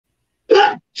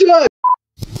Judge!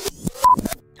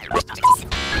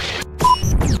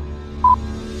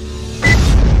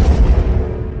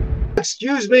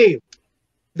 Excuse me.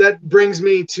 That brings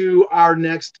me to our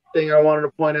next thing I wanted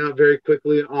to point out very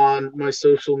quickly on my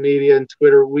social media and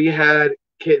Twitter. We had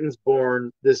kittens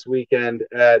born this weekend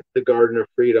at the Garden of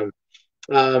Freedom.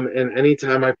 And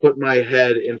anytime I put my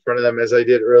head in front of them, as I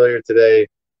did earlier today,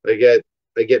 I get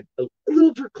a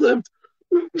little verklempt.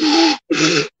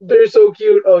 They're so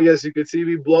cute. Oh yes, you could see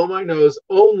me blow my nose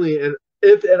only and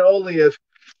only if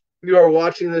you are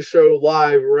watching this show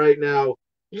live right now.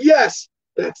 Yes,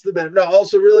 that's the benefit. No,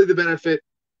 also really the benefit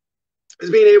is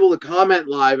being able to comment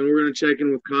live, and we're going to check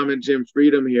in with Comment Jim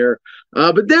Freedom here.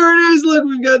 But there it is. Look,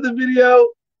 we've got the video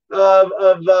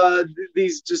of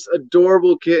these just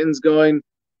adorable kittens going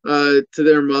to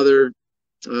their mother.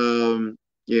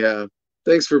 Yeah,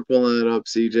 thanks for pulling it up,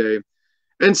 CJ.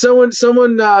 And someone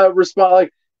respond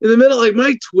like in the middle, like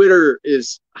my Twitter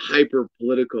is hyper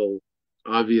political,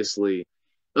 obviously.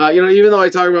 Even though I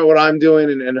talk about what I'm doing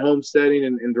and homesteading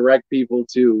and direct people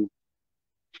to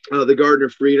the Garden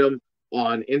of Freedom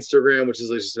on Instagram, which is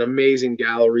just an amazing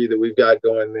gallery that we've got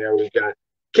going there. We've got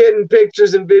kitten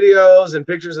pictures and videos and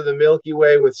pictures of the Milky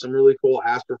Way with some really cool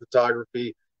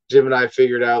astrophotography Jim and I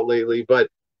figured out lately. But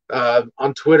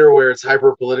on Twitter, where it's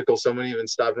hyper political, someone even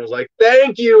stopped and was like,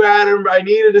 "Thank you, Adam. I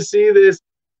needed to see this."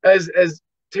 As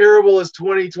terrible as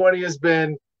 2020 has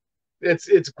been,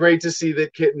 it's great to see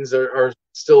that kittens are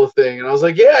still a thing. And I was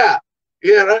like, yeah.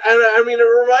 Yeah, and I mean, it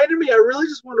reminded me. I really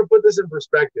just wanted to put this in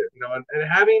perspective, and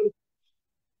having,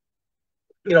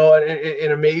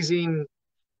 an amazing,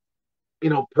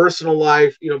 personal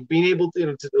life, being able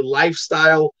to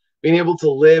lifestyle, being able to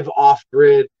live off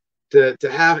grid, to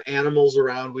have animals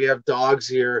around. We have dogs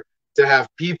here, to have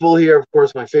people here, of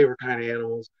course, my favorite kind of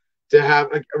animals. To have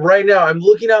right now, I'm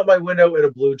looking out my window at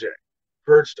a blue jay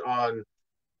perched on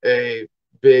a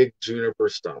big juniper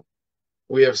stump.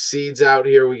 We have seeds out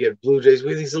here. We get blue jays.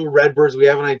 We have these little red birds we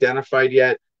haven't identified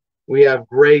yet. We have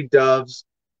gray doves.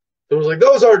 Someone's like,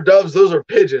 those aren't doves, those are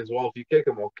pigeons. Well, if you kick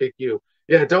them, I'll kick you.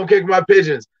 Yeah, don't kick my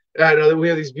pigeons. I know that we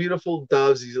have these beautiful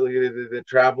doves that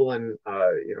travel in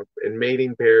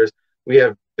mating pairs. We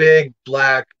have big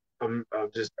black,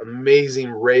 just amazing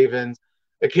ravens.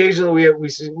 Occasionally,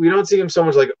 we don't see them so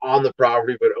much like on the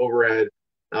property, but overhead,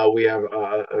 we have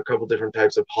a couple different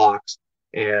types of hawks,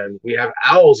 and we have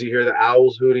owls. You hear the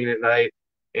owls hooting at night,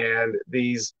 and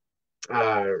these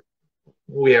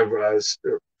we have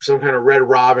some kind of red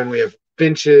robin. We have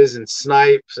finches and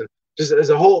snipes, and just as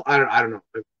a whole, I don't know.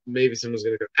 Maybe someone's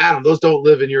going to go, Adam, those don't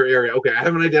live in your area. Okay, I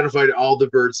haven't identified all the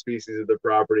bird species of the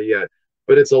property yet,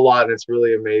 but it's a lot, and it's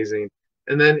really amazing.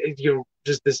 And then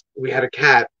just this, we had a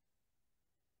cat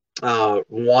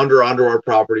wander onto our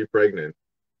property pregnant,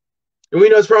 and we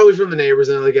know it's probably from the neighbors,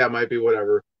 and they're like, yeah, it might be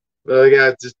whatever. But like,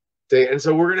 yeah, and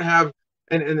so we're gonna have,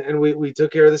 and we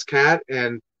took care of this cat,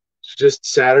 and just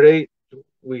Saturday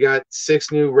we got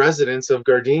 6 new residents of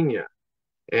Gardenia,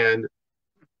 and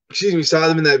we saw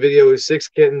them in that video with 6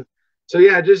 kittens. So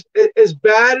yeah, just as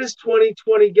bad as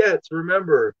 2020 gets,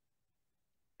 remember,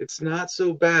 it's not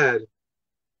so bad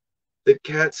that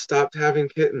cats stopped having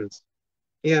kittens.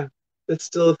 Yeah, it's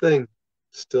still a thing,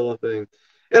 still a thing.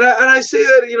 And I say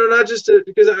that, not just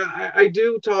because I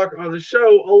do talk on the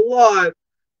show a lot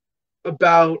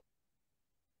about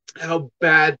how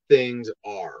bad things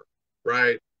are,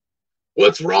 right?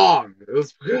 What's wrong?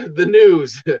 The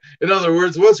news. In other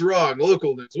words, what's wrong?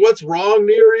 Local news. What's wrong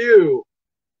near you?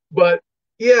 But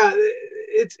yeah,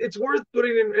 it's worth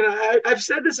putting in. And I've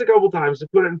said this a couple times to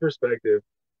put it in perspective.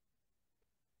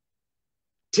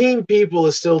 Team People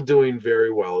is still doing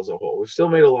very well as a whole. We've still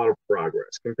made a lot of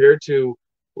progress compared to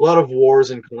a lot of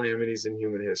wars and calamities in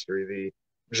human history. The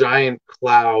giant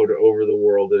cloud over the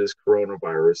world that is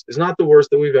coronavirus is not the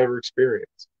worst that we've ever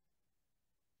experienced.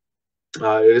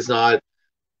 It is not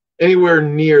anywhere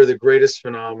near the greatest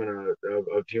phenomena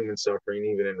of human suffering,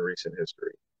 even in recent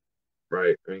history,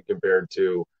 right? I mean, compared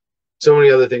to so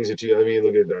many other things that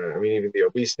look at even the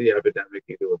obesity epidemic,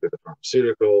 you can look at the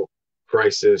pharmaceutical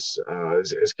crisis,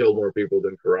 has killed more people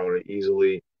than Corona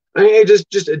easily. I mean,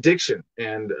 just addiction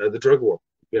and the drug war.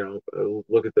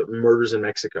 Look at the murders in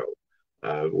Mexico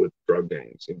with drug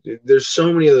gangs. There's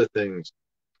so many other things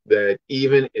that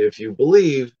even if you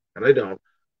believe, and I don't,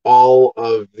 all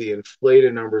of the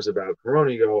inflated numbers about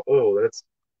Corona, you go, oh, that's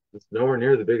nowhere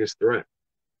near the biggest threat.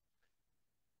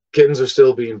 Kittens are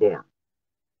still being born.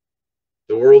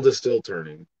 The world is still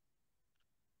turning.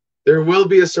 There will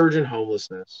be a surge in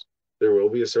homelessness. There will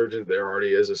be a surge there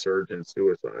already is a surge in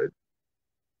suicide.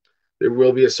 There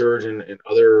will be a surge in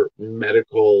other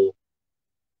medical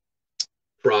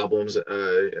problems.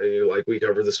 Like we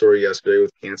covered the story yesterday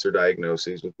with cancer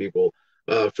diagnoses, with people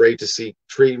afraid to seek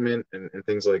treatment and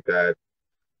things like that.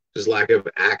 Just lack of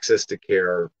access to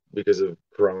care because of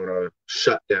corona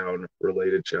shutdown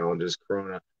related challenges,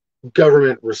 corona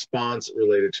government response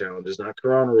related challenges, not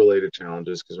corona related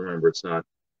challenges, because remember, it's not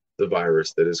the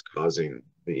virus that is causing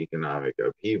the economic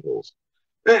upheavals.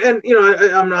 And you know,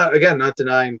 I'm not, again, not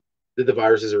denying that the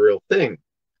virus is a real thing.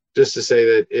 Just to say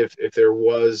that if there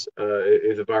was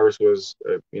if the virus was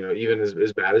you know, even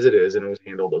as bad as it is, and it was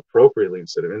handled appropriately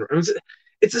instead of, I mean,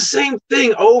 it's the same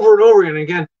thing over and over again. And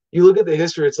again, you look at the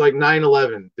history, it's like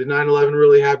 9/11. Did 9/11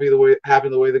 really happen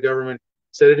the way the government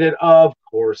said it did? Of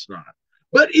course not.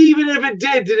 But even if it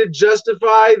did it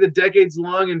justify the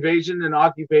decades-long invasion and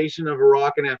occupation of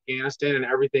Iraq and Afghanistan and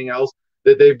everything else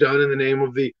that they've done in the name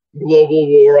of the global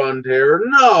war on terror?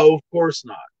 No, of course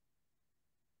not.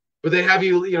 But they have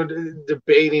you,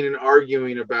 debating and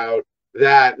arguing about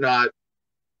that. Not,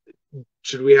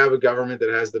 should we have a government that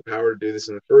has the power to do this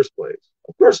in the first place?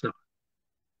 Of course not.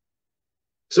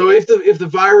 So if the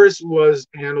virus was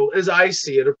handled as I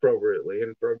see it appropriately,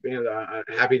 and for I'm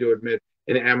happy to admit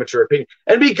an amateur opinion,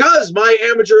 and because my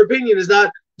amateur opinion is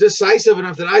not decisive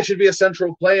enough that I should be a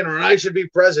central player and I should be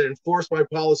president, force my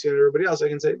policy on everybody else, I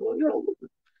can say, well,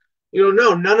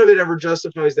 no, none of it ever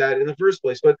justifies that in the first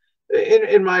place. But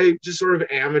in my just sort of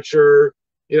amateur,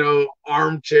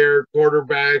 armchair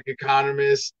quarterback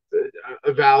economist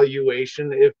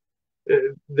evaluation, if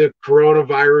the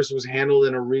coronavirus was handled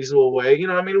in a reasonable way,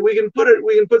 we can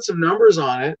put some numbers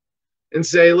on it and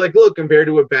say, like, look, compared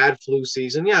to a bad flu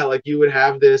season, yeah, like you would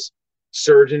have this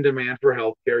surge in demand for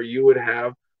healthcare, you would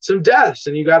have some deaths,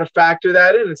 and you got to factor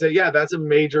that in and say, yeah, that's a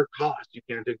major cost. You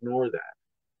can't ignore that.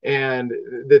 And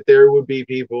that there would be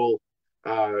people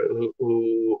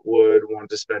who would want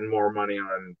to spend more money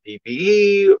on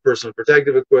PPE, personal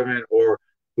protective equipment, or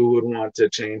who would want to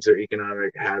change their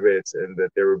economic habits, and that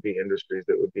there would be industries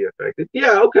that would be affected.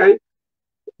 Yeah, okay.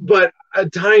 But a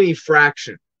tiny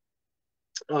fraction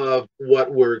of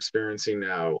what we're experiencing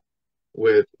now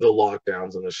with the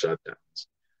lockdowns and the shutdowns.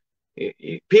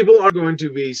 People are going to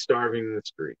be starving in the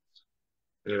streets.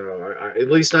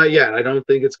 At least not yet. I don't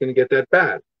think it's going to get that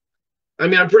bad. I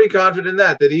mean, I'm pretty confident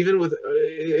that even with,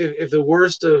 if the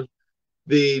worst of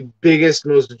the biggest,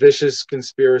 most vicious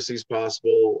conspiracies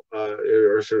possible,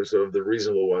 or sort of the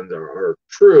reasonable ones are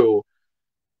true,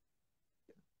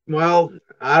 well,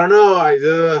 I don't know.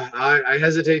 I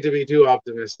hesitate to be too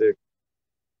optimistic,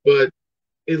 but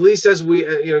at least as we,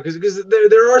 because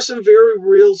there are some very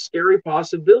real scary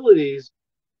possibilities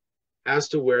as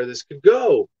to where this could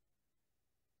go.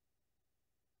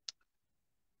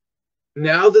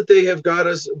 Now that they have got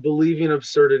us believing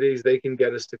absurdities, they can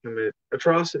get us to commit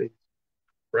atrocities,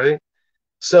 right?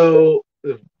 So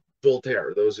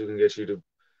Voltaire, those who can get you to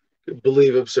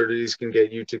believe absurdities can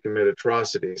get you to commit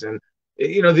atrocities. And,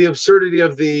 the absurdity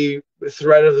of the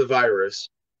threat of the virus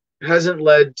hasn't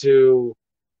led to,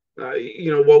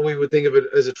 what we would think of it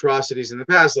as atrocities in the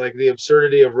past, like the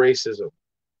absurdity of racism,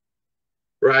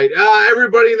 right?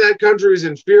 Everybody in that country is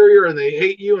inferior and they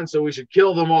hate you, and so we should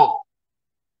kill them all.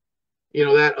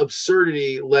 That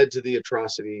absurdity led to the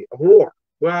atrocity of war.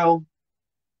 Well,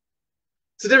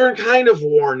 it's a different kind of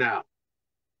war now.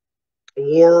 A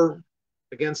war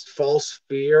against false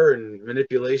fear and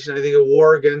manipulation. I think a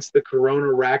war against the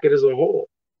corona racket as a whole.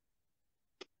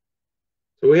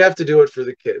 So we have to do it for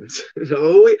the kids. And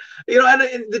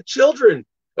the children.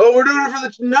 Oh, we're doing it for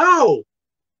the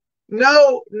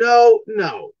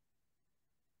no.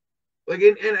 Like,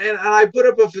 and I put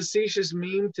up a facetious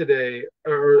meme today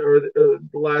or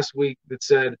last week that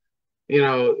said,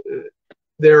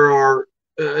 there are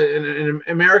an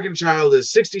American child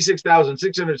is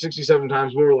 66,667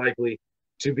 times more likely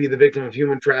to be the victim of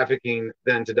human trafficking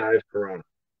than to die of corona.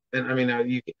 And I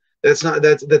mean, that's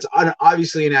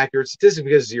obviously an inaccurate statistic,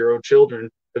 because 0 children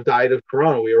have died of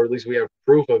corona. Or at least we have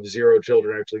proof of 0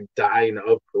 children actually dying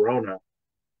of corona.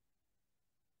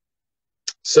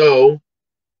 So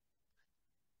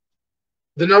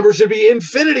the number should be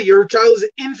infinity. Your child is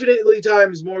infinitely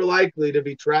times more likely to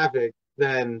be trafficked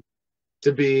than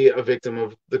to be a victim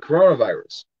of the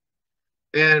coronavirus.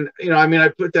 And I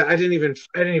put that. I didn't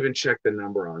even check the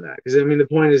number on that, because the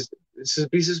point is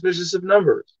be suspicious of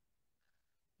numbers.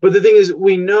 But the thing is,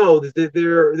 we know that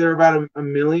there are about a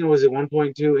million, was it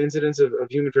 1.2 incidents of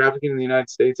human trafficking in the United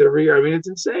States every year. I mean, it's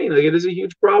insane. Like, it is a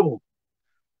huge problem.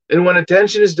 And when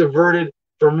attention is diverted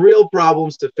from real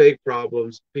problems to fake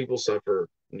problems, people suffer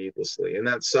needlessly. And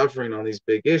that suffering on these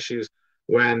big issues,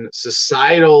 when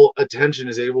societal attention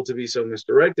is able to be so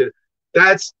misdirected,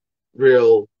 that's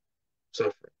real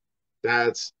suffering.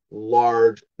 That's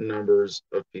large numbers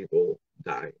of people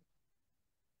dying.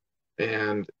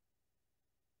 And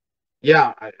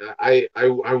yeah, I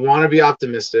want to be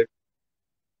optimistic.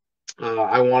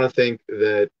 I want to think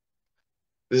that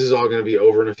this is all going to be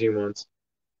over in a few months,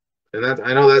 and that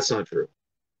I know that's not true,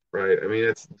 right? I mean,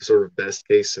 it's sort of best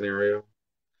case scenario.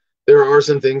 There are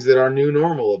some things that are new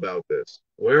normal about this.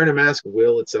 Wearing a mask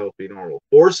will itself be normal.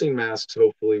 Forcing masks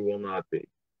hopefully will not be.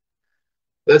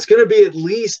 That's going to be at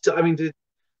least, I mean,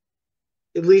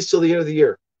 at least till the end of the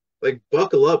year. Like,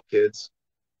 buckle up, kids.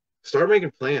 Start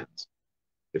making plans.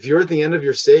 If you're at the end of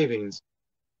your savings,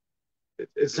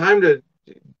 it's time to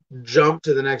jump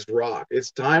to the next rock.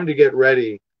 It's time to get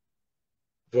ready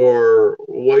for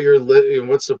what you're living,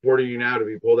 what's supporting you now to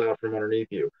be pulled out from underneath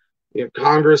you. You know,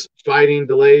 Congress fighting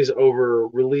delays over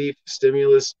relief,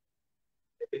 stimulus.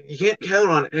 You can't count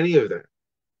on any of that.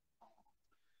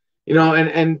 You know,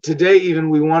 and today even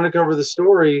we want to cover the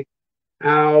story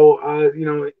how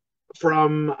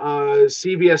from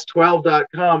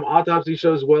CBS12.com, autopsy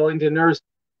shows Wellington nurse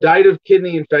died of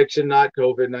kidney infection, not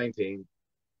COVID-19.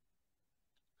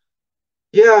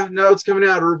 Yeah, no, it's coming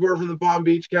out. A report from the Palm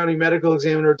Beach County medical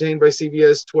examiner obtained by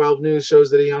CBS 12 News shows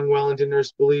that a young Wellington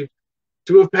nurse believed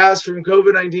to have passed from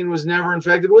COVID-19 was never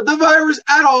infected with the virus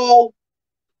at all.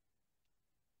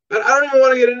 But I don't even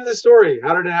want to get into the story.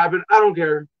 How did it happen? I don't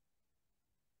care.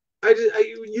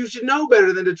 You should know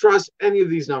better than to trust any of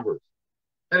these numbers.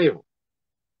 Any of them.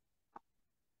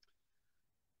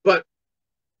 But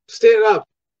stand up,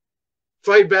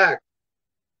 fight back,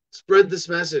 spread this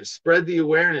message, spread the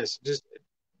awareness. Just,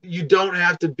 you don't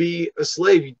have to be a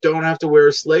slave. You don't have to wear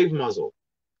a slave muzzle.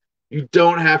 You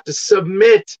don't have to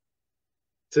submit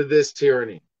to this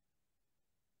tyranny.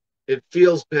 It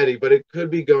feels petty, but it could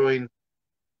be going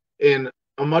in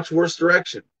a much worse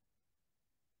direction.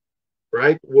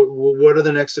 Right? What are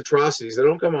the next atrocities? They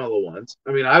don't come all at once.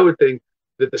 I mean, I would think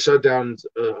that the shutdowns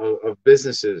of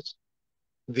businesses,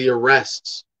 the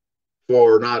arrests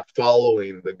for not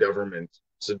following the government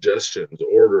suggestions,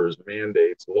 orders,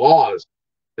 mandates, laws.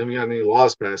 I haven't got any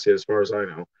laws passed yet, as far as I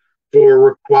know, for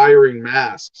requiring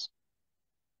masks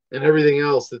and everything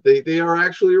else that they are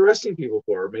actually arresting people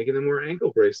for, making them wear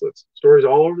ankle bracelets. Stories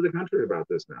all over the country about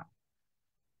this now.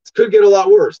 It could get a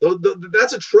lot worse.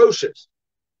 That's atrocious.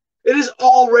 It is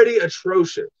already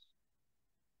atrocious.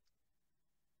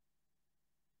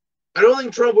 I don't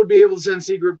think Trump would be able to send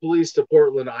secret police to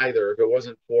Portland either if it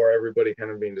wasn't for everybody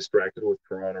kind of being distracted with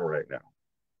Corona right now.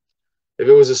 If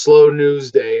it was a slow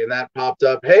news day and that popped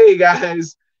up, hey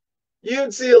guys,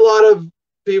 you'd see a lot of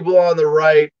people on the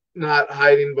right not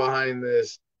hiding behind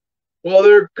this. Well,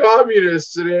 they're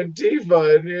communists and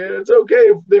Antifa, and it's okay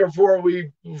if therefore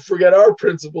we forget our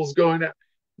principles going out.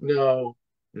 No.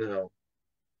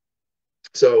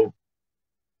 So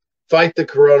fight the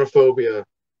coronaphobia.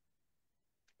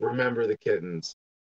 Remember the kittens.